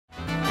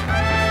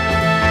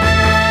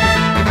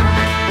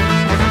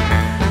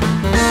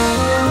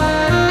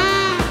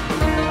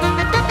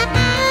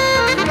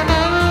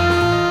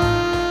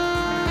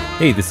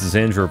Hey, this is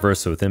Andrew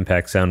Verso with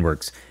Impact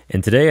Soundworks,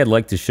 and today I'd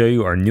like to show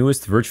you our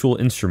newest virtual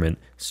instrument,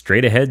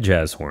 straight ahead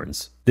jazz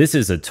horns. This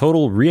is a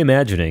total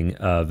reimagining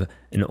of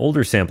an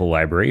older sample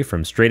library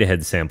from straight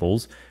ahead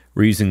samples.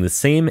 We're using the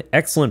same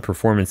excellent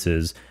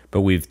performances,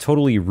 but we've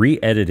totally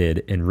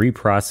re-edited and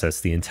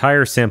reprocessed the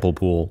entire sample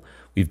pool.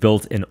 We've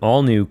built an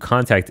all-new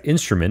Kontakt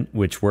instrument,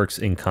 which works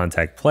in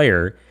Kontakt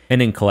Player,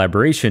 and in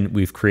collaboration,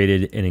 we've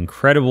created an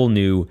incredible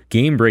new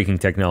game-breaking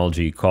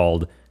technology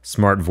called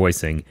smart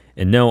voicing.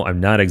 And no, I'm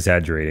not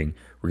exaggerating.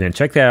 We're going to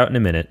check that out in a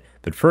minute,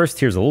 but first,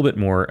 here's a little bit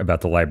more about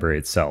the library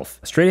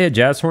itself. Straight Ahead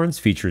Jazz Horns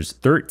features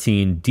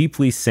 13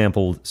 deeply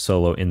sampled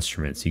solo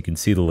instruments. You can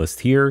see the list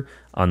here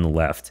on the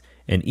left,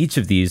 and each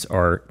of these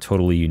are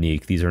totally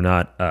unique. These are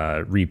not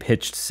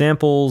repitched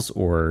samples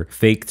or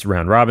faked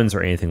round robins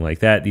or anything like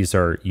that. These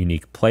are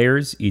unique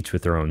players, each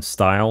with their own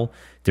style,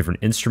 different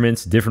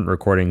instruments, different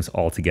recordings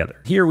all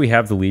together. Here we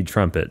have the lead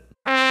trumpet.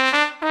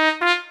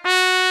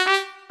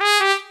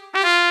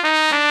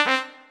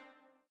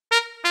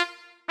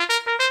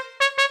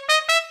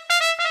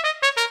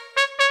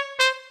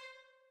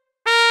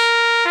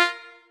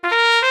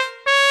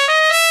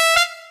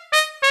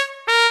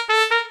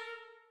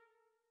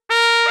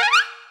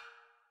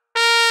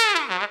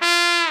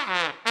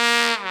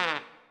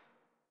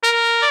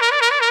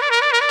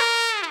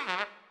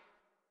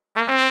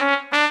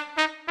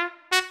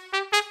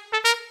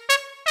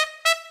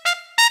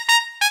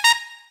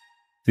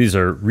 These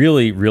are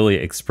really, really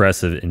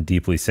expressive and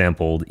deeply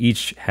sampled.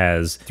 Each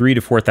has 3,000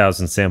 to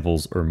 4,000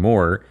 samples or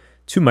more,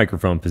 2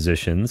 microphone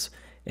positions,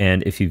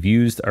 and if you've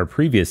used our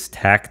previous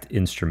Takt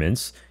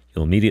instruments,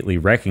 you'll immediately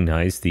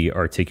recognize the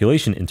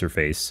articulation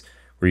interface,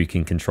 where you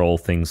can control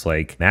things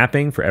like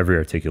mapping for every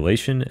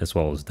articulation, as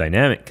well as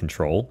dynamic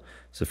control.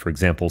 So for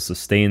example,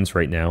 sustains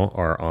right now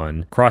are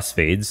on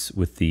crossfades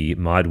with the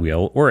mod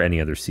wheel or any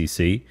other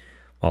CC,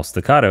 while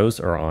staccatos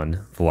are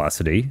on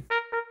velocity.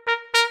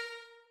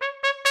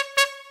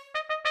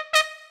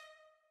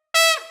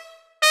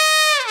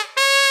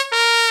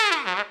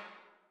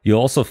 You'll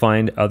also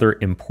find other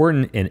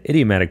important and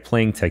idiomatic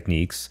playing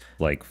techniques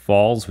like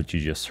falls, which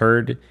you just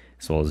heard,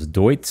 as well as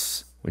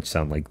doits, which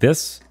sound like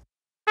this.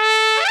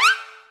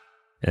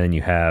 And then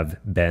you have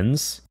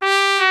bends,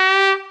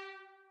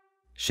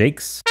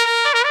 shakes,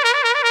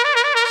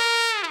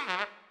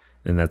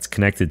 and that's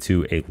connected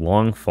to a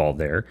long fall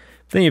there.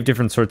 But then you have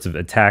different sorts of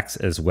attacks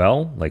as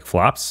well, like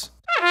flops,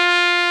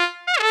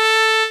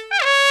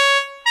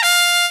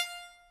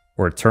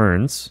 or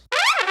turns.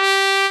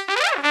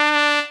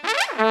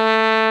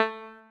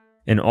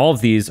 And all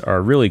of these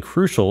are really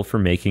crucial for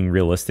making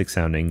realistic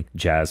sounding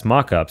jazz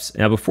mockups.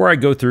 Now, before I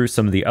go through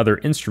some of the other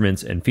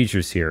instruments and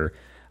features here,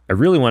 I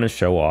really want to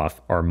show off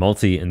our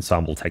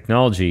multi-ensemble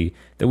technology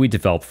that we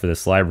developed for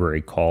this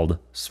library called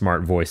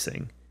Smart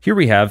Voicing. Here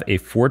we have a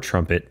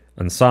 4-trumpet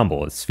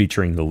ensemble. It's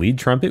featuring the lead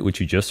trumpet,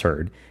 which you just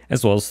heard,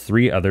 as well as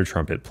 3 other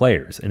trumpet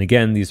players. And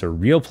again, these are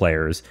real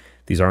players.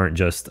 These aren't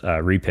just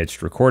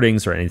repitched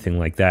recordings or anything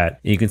like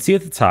that. And you can see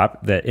at the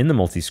top that in the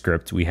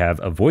multi-script, we have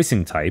a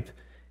voicing type.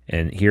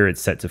 And here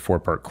it's set to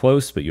 4-part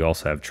close, but you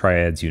also have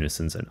triads,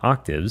 unisons, and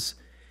octaves,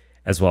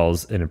 as well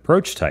as an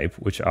approach type,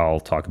 which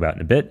I'll talk about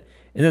in a bit,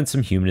 and then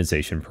some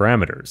humanization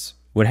parameters.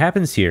 What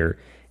happens here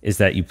is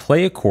that you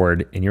play a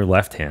chord in your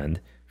left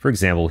hand. For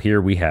example, here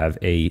we have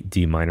a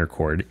D minor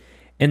chord,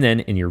 and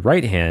then in your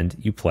right hand,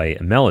 you play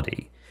a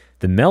melody.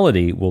 The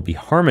melody will be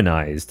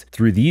harmonized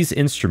through these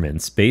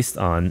instruments based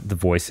on the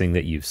voicing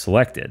that you've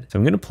selected. So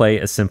I'm going to play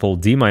a simple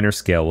D minor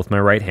scale with my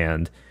right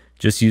hand,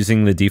 just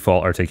using the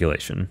default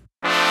articulation.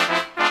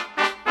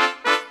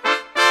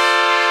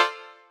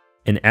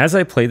 And as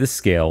I play the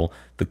scale,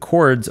 the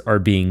chords are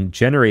being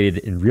generated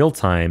in real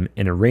time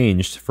and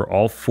arranged for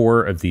all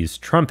 4 of these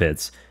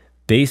trumpets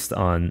based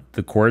on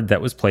the chord that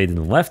was played in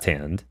the left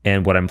hand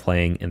and what I'm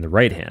playing in the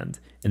right hand.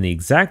 And the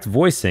exact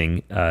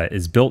voicing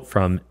is built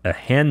from a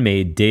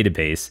handmade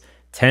database,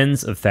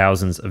 tens of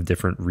thousands of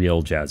different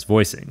real jazz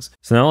voicings.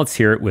 So now let's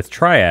hear it with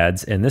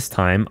triads, and this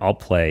time I'll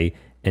play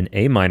an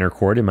A minor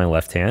chord in my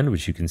left hand,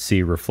 which you can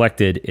see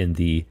reflected in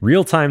the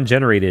real-time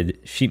generated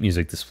sheet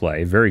music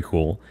display. Very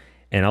cool.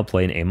 And I'll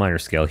play an A minor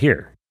scale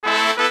here.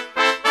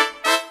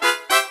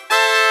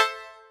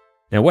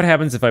 Now, what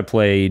happens if I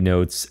play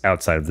notes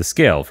outside of the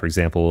scale? For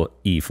example,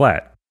 E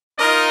flat.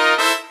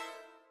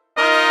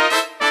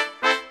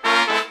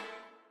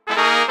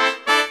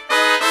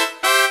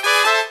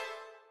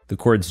 The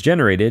chords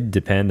generated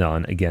depend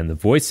on, again, the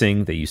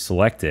voicing that you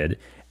selected,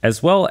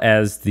 as well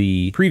as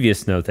the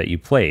previous note that you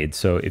played.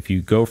 So if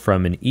you go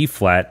from an E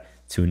flat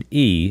to an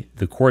E,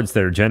 the chords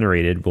that are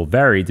generated will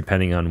vary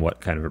depending on what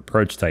kind of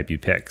approach type you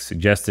pick,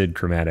 suggested,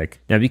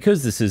 chromatic. Now,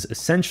 because this is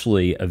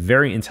essentially a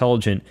very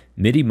intelligent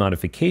MIDI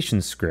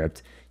modification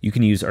script, you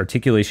can use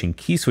articulation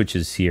key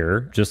switches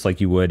here, just like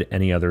you would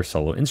any other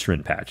solo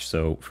instrument patch.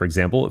 So for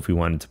example, if we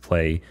wanted to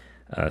play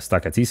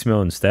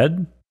staccatissimo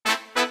instead,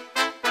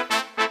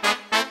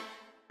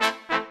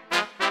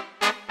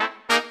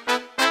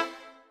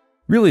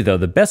 Really though,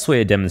 the best way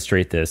to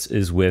demonstrate this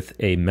is with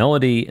a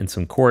melody and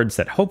some chords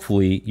that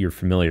hopefully you're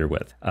familiar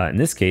with. In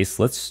this case,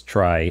 let's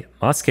try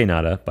Mas Que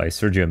Nada by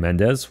Sergio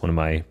Mendes, one of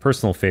my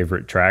personal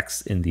favorite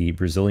tracks in the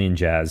Brazilian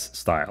jazz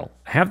style.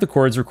 I have the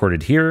chords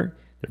recorded here.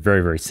 They're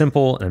very, very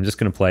simple, and I'm just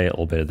going to play a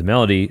little bit of the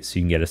melody so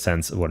you can get a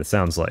sense of what it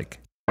sounds like.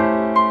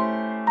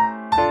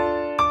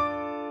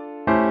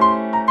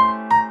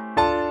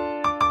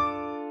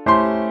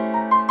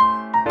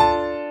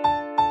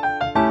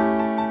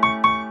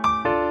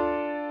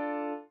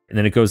 And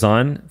then it goes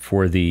on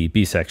for the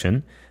B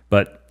section,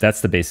 but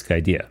that's the basic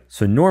idea.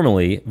 So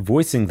normally,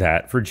 voicing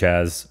that for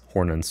jazz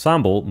horn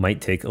ensemble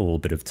might take a little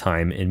bit of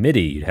time in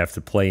MIDI. You'd have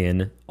to play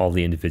in all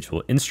the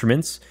individual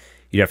instruments.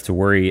 You'd have to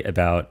worry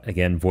about,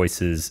 again,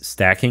 voices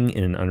stacking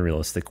in an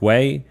unrealistic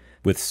way.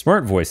 With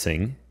smart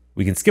voicing,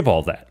 we can skip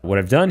all of that. What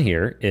I've done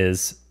here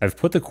is I've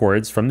put the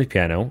chords from the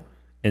piano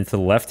into the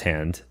left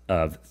hand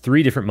of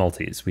 3 different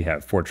multis. We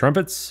have 4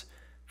 trumpets,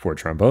 4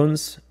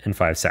 trombones, and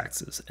 5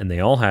 saxes, and they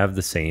all have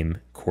the same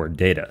chord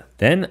data.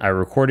 Then I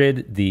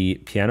recorded the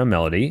piano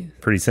melody,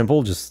 pretty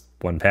simple, just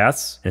one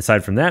pass. And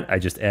aside from that, I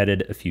just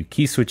added a few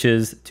key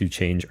switches to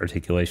change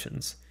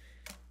articulations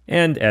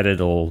and added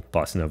a little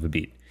bossa nova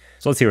beat.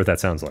 So let's hear what that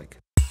sounds like.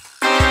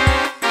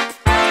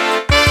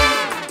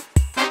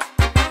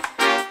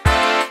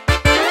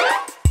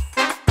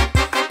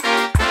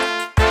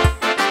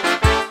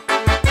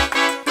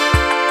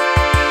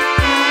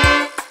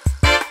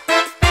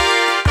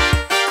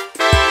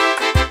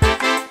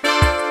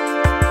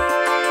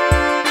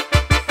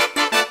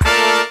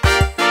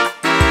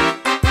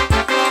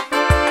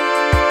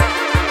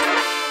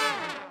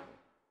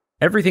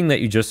 Everything that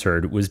you just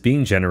heard was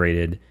being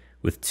generated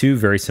with 2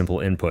 very simple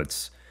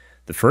inputs.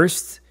 The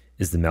first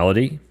is the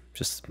melody,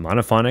 just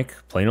monophonic,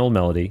 plain old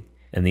melody,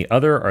 and the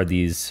other are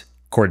these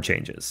chord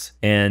changes.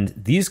 And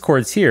these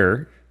chords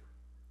here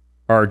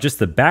are just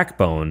the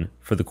backbone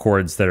for the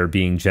chords that are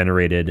being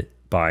generated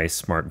by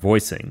smart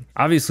voicing.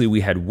 Obviously,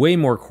 we had way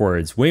more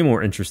chords, way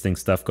more interesting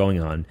stuff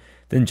going on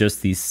than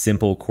just these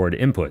simple chord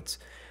inputs.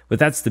 But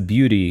that's the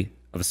beauty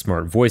of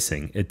smart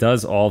voicing. It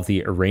does all of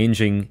the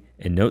arranging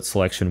and note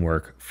selection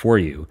work for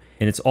you.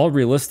 And it's all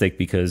realistic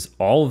because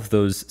all of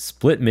those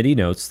split MIDI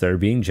notes that are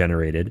being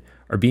generated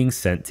are being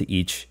sent to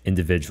each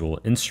individual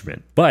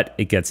instrument. But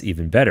it gets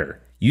even better.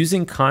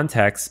 Using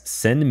Kontakt's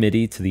Send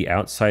MIDI to the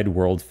Outside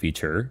World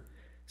feature,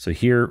 so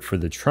here for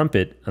the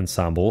trumpet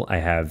ensemble, I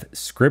have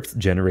script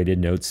generated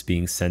notes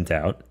being sent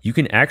out. You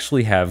can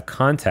actually have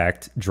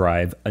Kontakt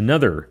drive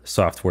another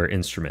software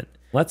instrument.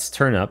 Let's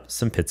turn up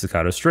some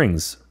pizzicato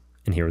strings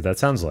and hear what that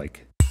sounds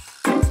like.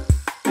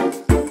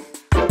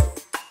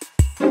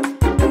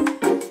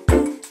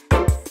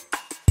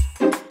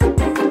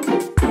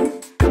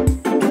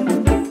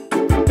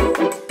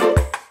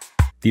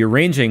 The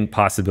arranging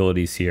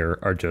possibilities here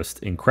are just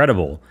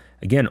incredible.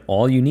 Again,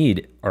 all you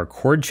need are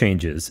chord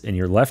changes in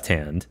your left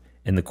hand,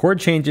 and the chord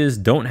changes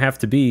don't have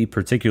to be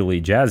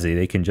particularly jazzy.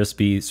 They can just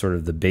be sort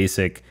of the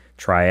basic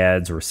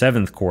triads or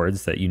 7th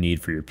chords that you need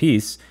for your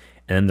piece.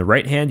 And in the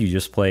right hand, you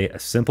just play a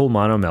simple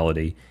mono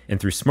melody, and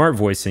through smart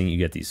voicing, you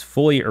get these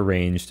fully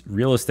arranged,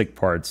 realistic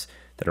parts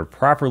that are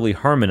properly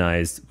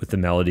harmonized with the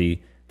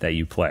melody that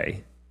you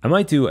play. I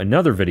might do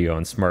another video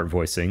on smart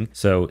voicing,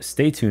 so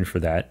stay tuned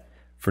for that.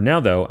 For now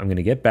though, I'm going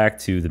to get back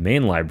to the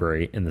main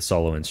library and the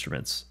solo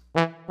instruments.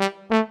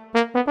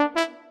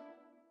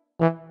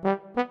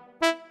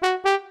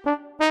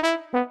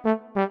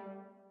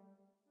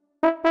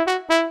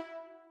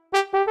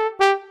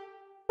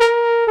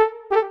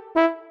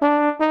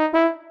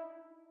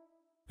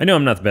 I know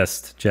I'm not the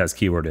best jazz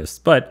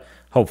keyboardist, but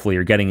hopefully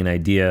you're getting an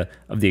idea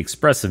of the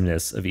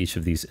expressiveness of each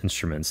of these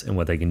instruments and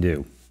what they can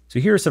do.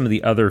 So here are some of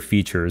the other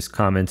features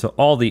common to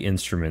all the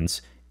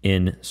instruments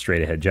in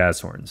straight-ahead jazz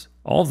horns.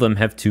 All of them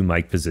have 2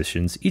 mic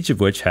positions, each of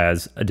which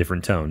has a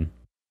different tone.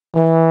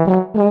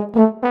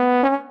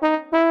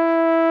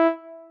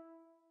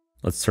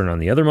 Let's turn on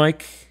the other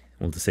mic.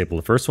 We'll disable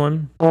the first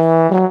one.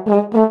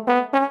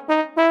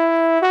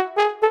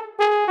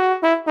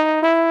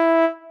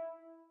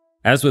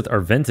 As with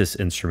our Ventus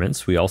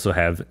instruments, we also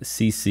have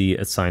CC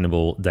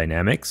assignable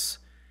dynamics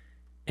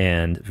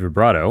and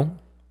vibrato.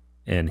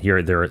 And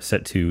here they're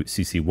set to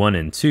CC1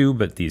 and 2,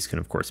 but these can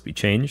of course be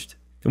changed.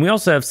 And we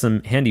also have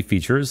some handy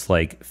features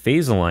like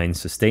phase-aligned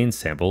sustain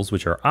samples,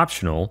 which are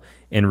optional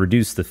and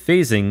reduce the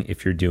phasing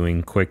if you're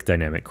doing quick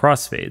dynamic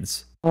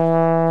crossfades.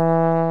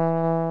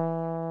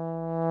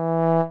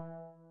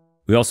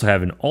 We also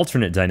have an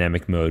alternate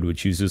dynamic mode,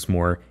 which uses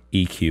more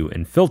EQ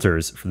and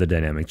filters for the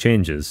dynamic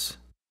changes.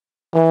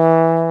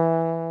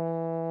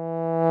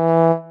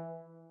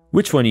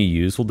 Which one you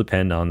use will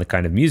depend on the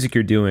kind of music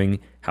you're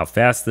doing, how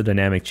fast the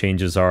dynamic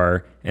changes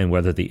are, and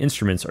whether the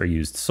instruments are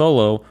used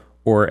solo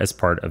or as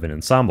part of an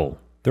ensemble.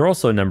 There are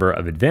also a number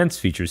of advanced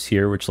features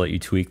here which let you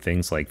tweak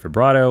things like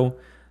vibrato,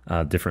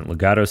 different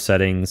legato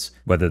settings,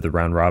 whether the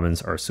round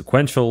robins are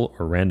sequential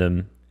or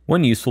random.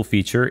 One useful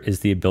feature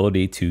is the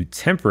ability to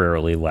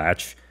temporarily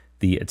latch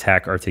the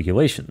attack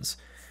articulations.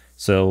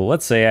 So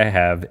let's say I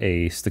have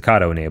a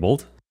staccato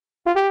enabled.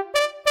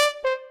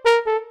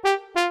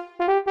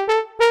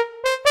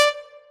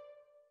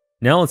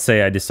 Now let's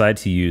say I decide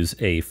to use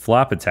a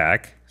flop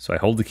attack, so I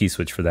hold the key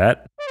switch for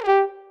that.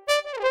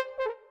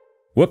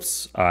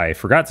 Whoops, I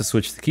forgot to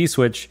switch the key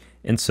switch,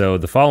 and so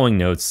the following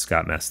notes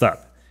got messed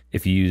up.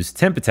 If you use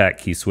temp attack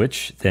key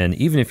switch, then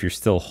even if you're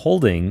still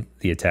holding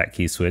the attack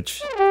key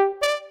switch,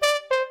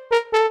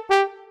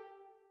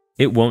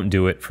 it won't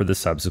do it for the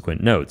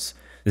subsequent notes.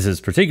 This is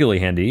particularly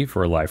handy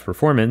for a live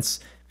performance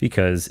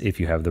because if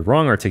you have the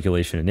wrong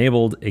articulation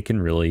enabled, it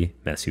can really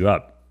mess you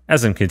up.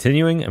 As I'm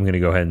continuing, I'm going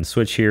to go ahead and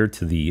switch here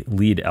to the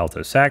lead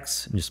alto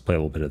sax and just play a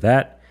little bit of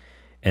that.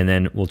 And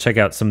then we'll check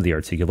out some of the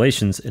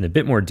articulations in a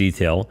bit more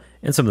detail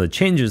and some of the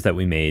changes that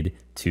we made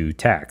to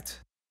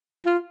tact.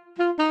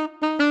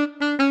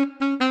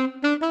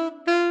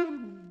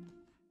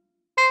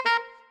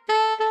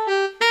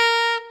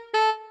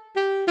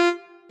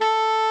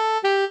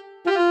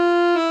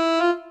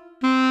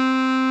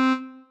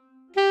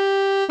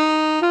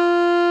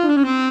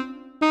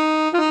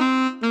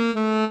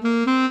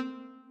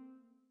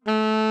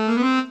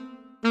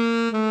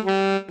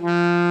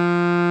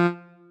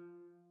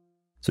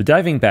 So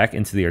diving back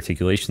into the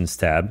articulations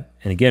tab,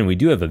 and again, we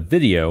do have a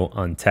video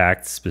on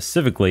tact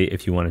specifically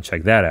if you want to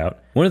check that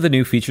out. One of the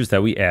new features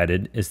that we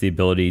added is the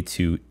ability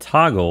to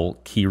toggle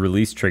key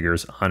release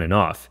triggers on and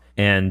off.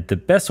 And the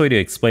best way to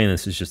explain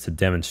this is just to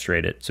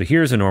demonstrate it. So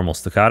here's a normal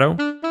staccato.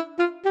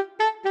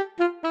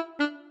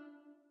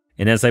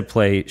 And as I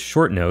play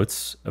short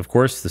notes, of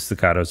course, the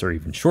staccatos are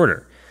even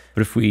shorter.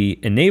 But if we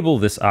enable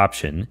this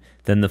option,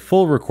 then the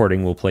full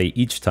recording will play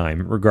each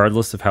time,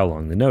 regardless of how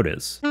long the note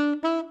is.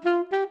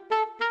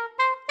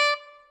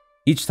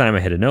 Each time I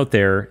hit a note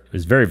there, it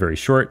was very, very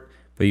short,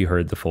 but you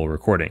heard the full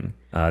recording.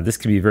 This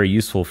can be very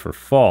useful for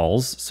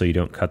falls, so you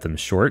don't cut them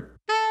short.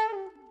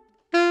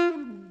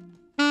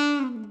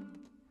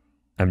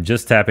 I'm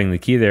just tapping the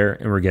key there,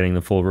 and we're getting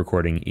the full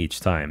recording each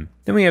time.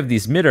 Then we have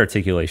these mid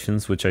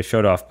articulations, which I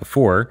showed off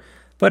before,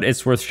 but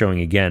it's worth showing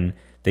again.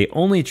 They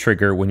only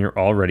trigger when you're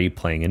already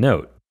playing a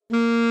note.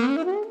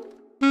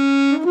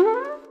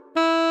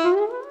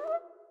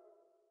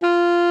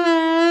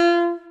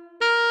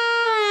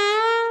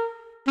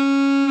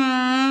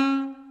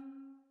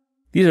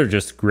 These are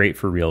just great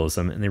for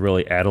realism, and they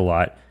really add a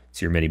lot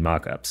to your MIDI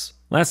mockups.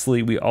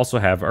 Lastly, we also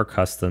have our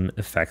custom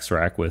effects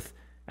rack with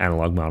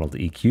analog modeled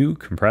EQ,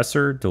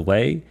 compressor,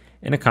 delay,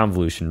 and a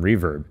convolution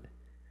reverb.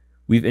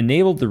 We've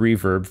enabled the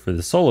reverb for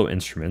the solo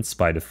instruments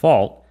by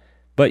default,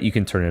 but you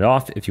can turn it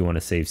off if you want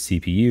to save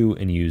CPU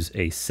and use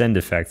a send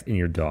effect in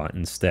your DAW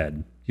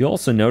instead. You'll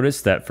also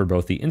notice that for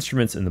both the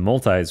instruments and the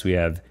multis, we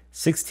have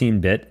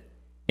 16-bit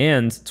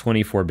and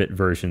 24-bit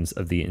versions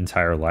of the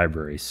entire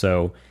library.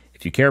 So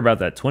if you care about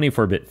that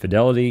 24-bit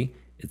fidelity,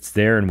 it's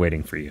there and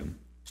waiting for you.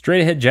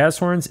 Straight Ahead Jazz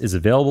Horns is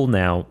available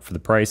now for the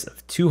price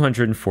of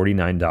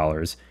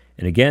 $249,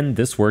 and again,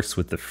 this works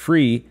with the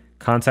free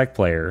Kontakt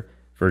Player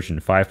version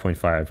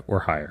 5.5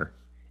 or higher.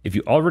 If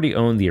you already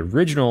own the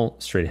original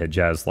Straight Ahead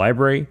Jazz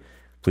library,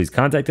 please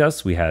contact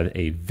us. We have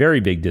a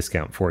very big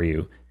discount for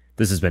you.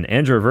 This has been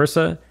Andrew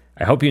Aversa.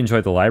 I hope you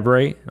enjoyed the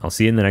library. I'll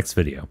see you in the next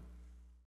video.